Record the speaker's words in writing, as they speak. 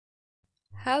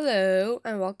Hello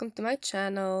and welcome to my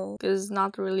channel. Because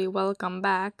not really welcome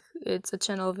back, it's a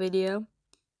channel video.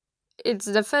 It's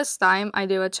the first time I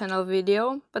do a channel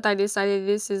video, but I decided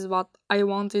this is what I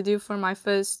want to do for my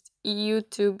first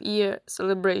YouTube year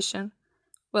celebration.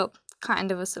 Well,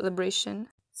 kind of a celebration.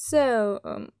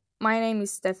 So, my name is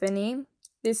Stephanie.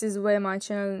 This is where my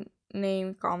channel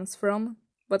name comes from,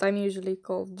 but I'm usually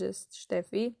called just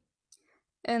Steffi.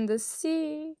 And the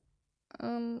C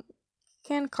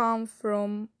can come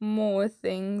from more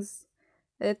things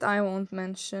that I won't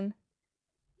mention.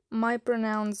 My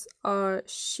pronouns are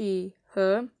she,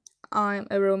 her. I'm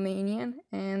a Romanian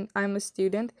and I'm a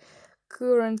student.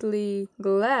 Currently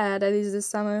glad that it's the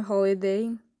summer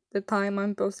holiday, the time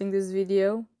I'm posting this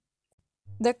video.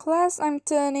 The class I'm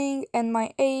turning and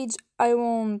my age I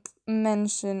won't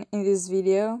mention in this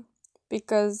video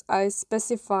because I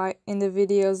specify in the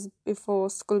videos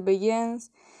before school begins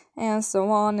and so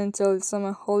on until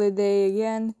summer holiday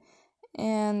again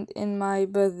and in my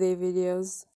birthday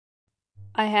videos.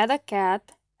 I had a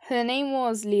cat. Her name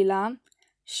was Lila.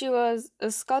 She was a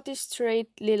Scottish Strait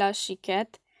Lila She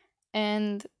cat,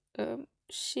 and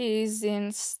she is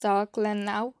in Starkland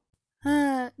now.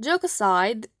 Joke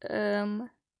aside,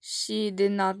 she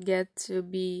did not get to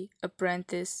be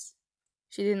apprentice.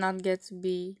 She did not get to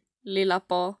be Lila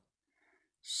Paw.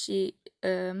 She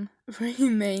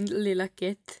remained Lila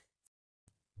Kit.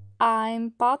 I'm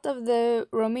part of the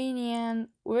Romanian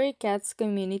Weary Cats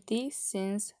community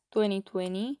since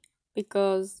 2020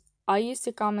 because I used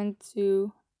to comment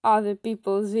to other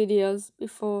people's videos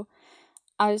before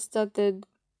I started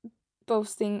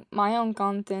posting my own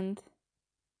content.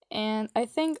 And I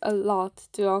thank a lot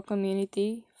to our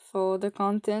community for the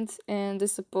content and the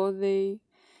support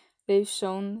they've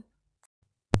shown.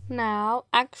 Now,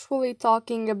 actually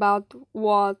talking about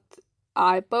what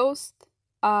I post,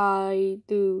 I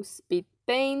do speed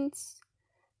paints,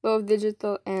 both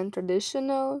digital and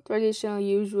traditional. Traditional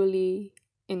usually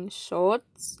in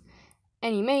shorts,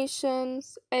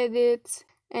 animations, edits,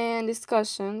 and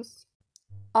discussions.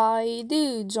 I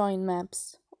do join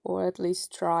maps, or at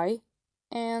least try,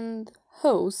 and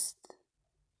host,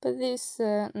 but this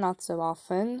not so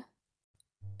often.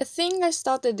 A thing I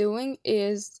started doing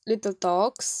is little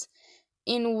talks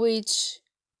in which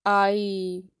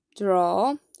I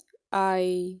draw,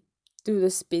 I do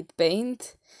the speed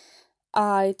paint,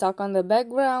 I talk on the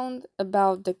background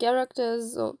about the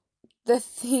characters, or the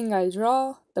thing I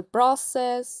draw, the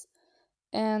process,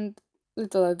 and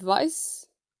little advice.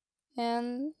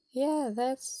 And yeah,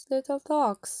 that's little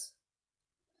talks.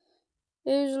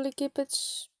 I usually keep it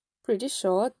pretty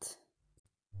short.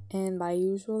 And by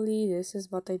usually, this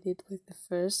is what I did with the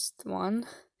first one.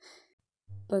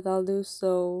 But I'll do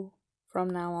so from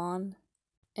now on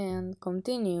and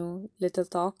continue little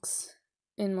talks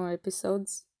in more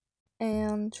episodes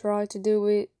and try to do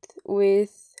it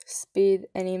with speed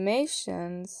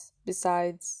animations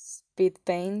besides speed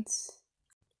paints.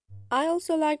 I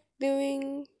also like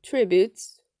doing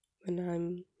tributes when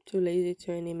I'm too lazy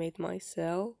to animate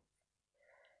myself,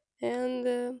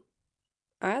 and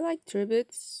I like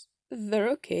tributes. They're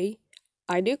okay.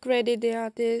 I do credit the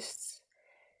artists,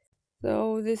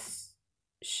 so this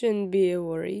shouldn't be a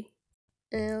worry.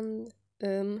 And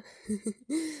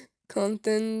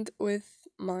content with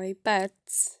my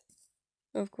pets,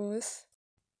 of course.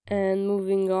 And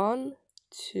moving on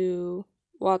to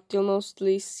what you'll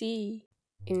mostly see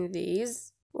in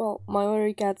these. Well, my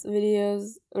Weary Cats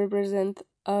videos represent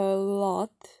a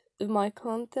lot of my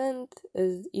content,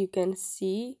 as you can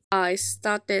see. I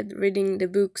started reading the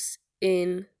books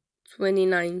in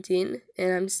 2019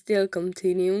 and I'm still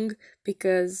continuing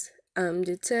because I'm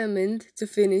determined to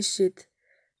finish it.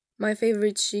 My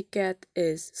favorite she cat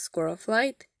is Squirrel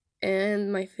Flight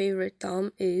and my favorite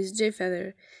Tom is Jay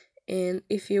Feather. And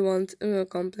if you want a more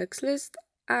complex list,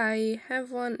 I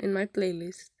have one in my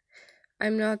playlist.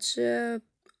 I'm not sure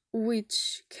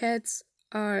which cats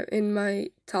are in my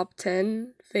top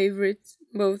 10 favorites,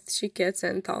 both she cats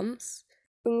and Toms.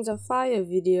 Wings of Fire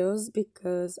videos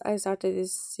because I started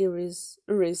this series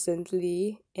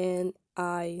recently and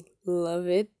I love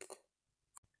it.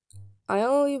 I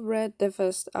only read the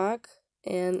first arc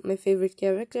and my favorite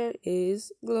character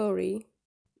is Glory.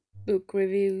 Book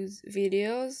reviews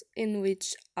videos in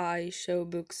which I show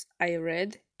books I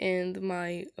read and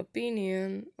my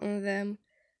opinion on them.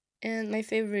 And my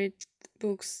favorite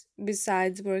books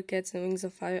besides Weary Cats and Wings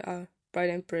of Fire are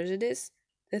Pride and Prejudice,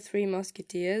 The Three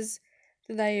Musketeers,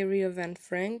 The Diary of Anne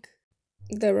Frank,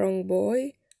 The Wrong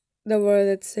Boy, The War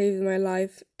That Saved My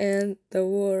Life, and The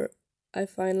War I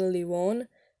Finally Won,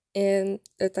 and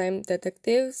the Time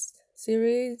Detectives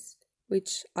series,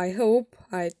 which I hope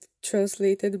I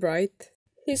translated right.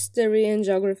 history and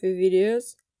geography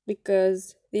videos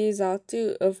because these are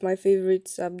two of my favorite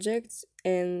subjects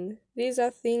and these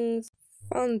are things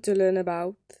fun to learn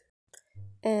about.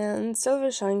 And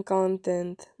Silvershine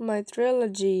content, my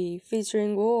trilogy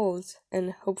featuring wolves,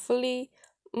 and hopefully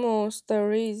more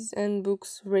stories and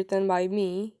books written by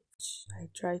me, which I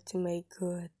try to make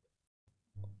good.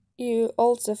 You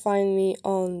also find me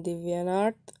on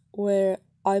DeviantArt, where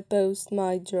I post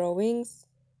my drawings,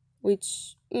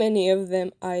 which many of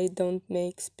them I don't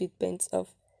make speed paints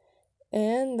of,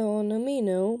 and on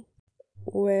Amino,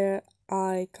 where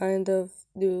I kind of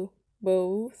do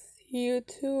both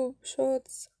YouTube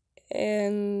shorts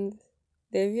and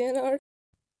DeviantArt.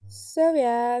 So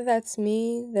yeah, that's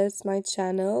me, that's my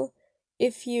channel.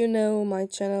 If you know my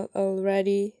channel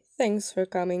already, thanks for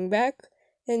coming back.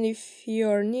 And if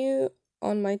you're new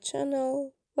on my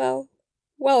channel, well,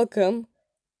 welcome.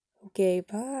 Okay,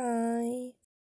 bye.